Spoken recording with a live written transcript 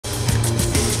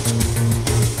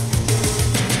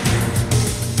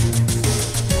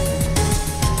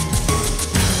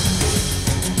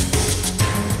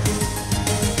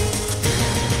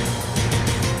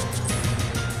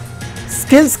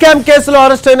Skill scam కేసులో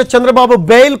arrest అయిన Chandrababu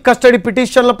bail custody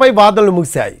పిటిషన్లపై వాదనలు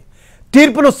ముగిశాయి.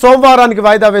 తీర్పును సోమవారానికి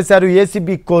వాయిదా వేశారు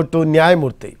ACB కోర్టు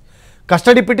న్యాయమూర్తి.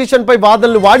 కస్టడీ పిటిషన్పై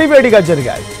వాదనలు వాడివేడిగా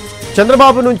జరిగాయి.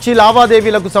 చంద్రబాబు నుంచి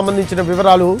లావాదేవీలకు సంబంధించిన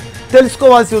వివరాలు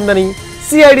తెలుసుకోవాల్సి ఉందని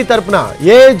CID తరపున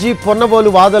AAG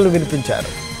పొన్నబోలు వాదనలు వినిపించారు.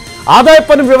 ఆదాయ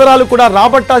పన్ను వివరాలు కూడా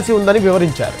రాబట్టాల్సి ఉందని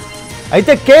వివరించారు.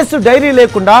 అయితే కేసు డైరీ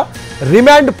లేకుండా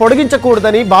రిమాండ్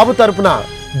పొడిగించకూడదని బాబు తరపున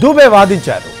దూబే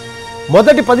వాదించారు.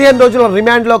 మొదటి 15 రోజుల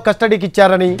రిమాండ్లో కస్టడీకి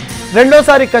ఇచ్చారని,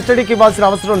 రెండోసారి కస్టడీకి ఇవ్వాల్సిన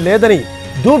అవసరం లేదని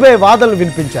దూబే వాదనలు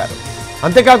వినిపించారు.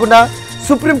 అంతేకాకుండా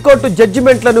సుప్రీంకోర్టు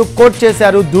జడ్జిమెంట్లను కోట్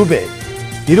చేశారు దూబే.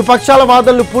 ఇరు పక్షాల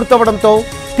వాదనలు పూర్తవడంతో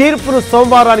తీర్పును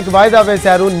సోమవారానికి వాయిదా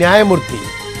వేశారు న్యాయమూర్తి.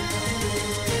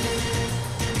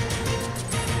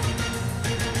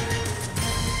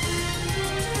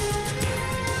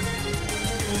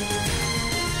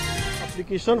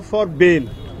 Application for bail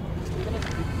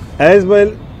as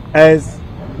well as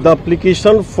the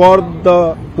application for the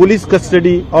police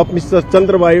custody of Mr.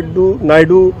 Chandrababu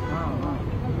Naidu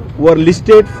were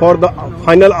listed for the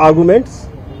final arguments.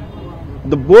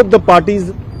 Both the parties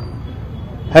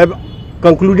have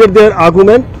concluded their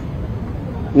argument.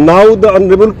 Now the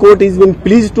Honorable Court is been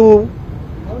pleased to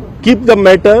keep the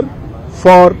matter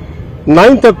for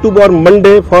 9th October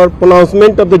Monday for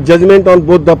pronouncement of the judgment on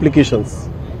both the applications.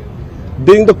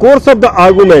 During the course of the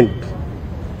argument,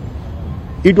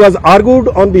 it was argued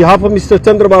on behalf of Mr.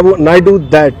 Chandrababu Naidu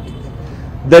that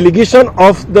the allegation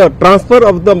of the transfer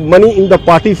of the money in the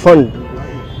party fund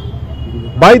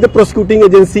by the prosecuting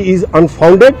agency is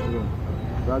unfounded.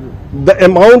 The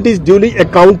amount is duly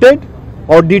accounted,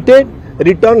 audited,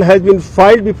 return has been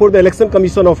filed before the Election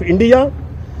Commission of India.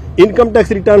 Income tax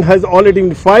return has already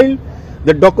been filed.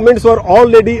 The documents were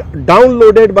already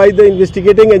downloaded by the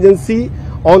investigating agency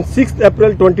on 6th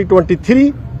April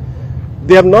 2023.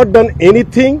 They have not done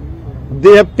anything.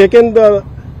 They have taken the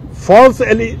false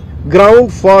ground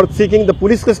for seeking the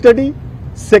police custody.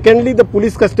 Secondly, the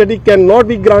police custody cannot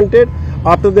be granted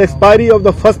after the expiry of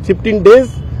the first 15 days.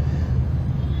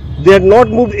 They had not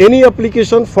moved any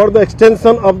application for the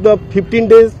extension of the 15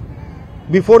 days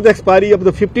before the expiry of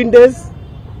the 15 days.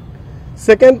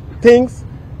 Second things,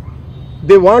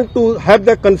 they want to have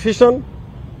the confession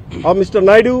of Mr.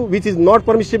 Naidu, which is not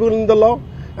permissible in the law,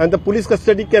 and the police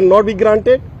custody cannot be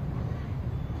granted.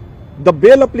 The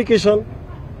bail application,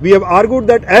 we have argued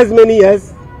that as many as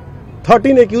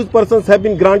 13 accused persons have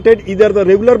been granted either the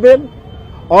regular bail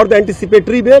or the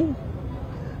anticipatory bail.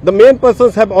 The main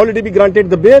persons have already been granted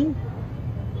the bail.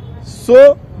 So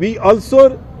we also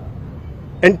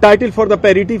entitled for the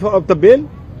parity of the bail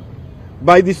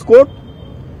by this court.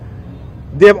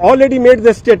 They have already made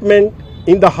the statement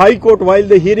in the High Court while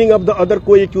the hearing of the other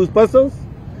co-accused persons.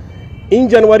 In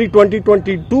January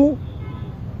 2022,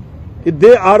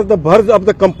 they are the verge of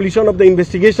the completion of the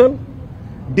investigation.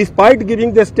 Despite giving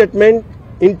the statement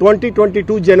in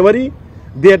 2022 January,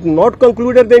 they had not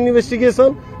concluded the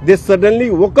investigation. They suddenly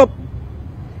woke up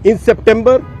in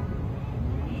September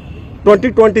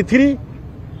 2023.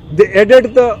 They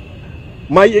added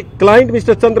my client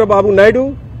Mr. Chandrababu Naidu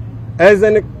as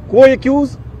a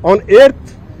co-accused on 8th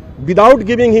without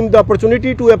giving him the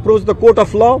opportunity to approach the court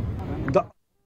of law.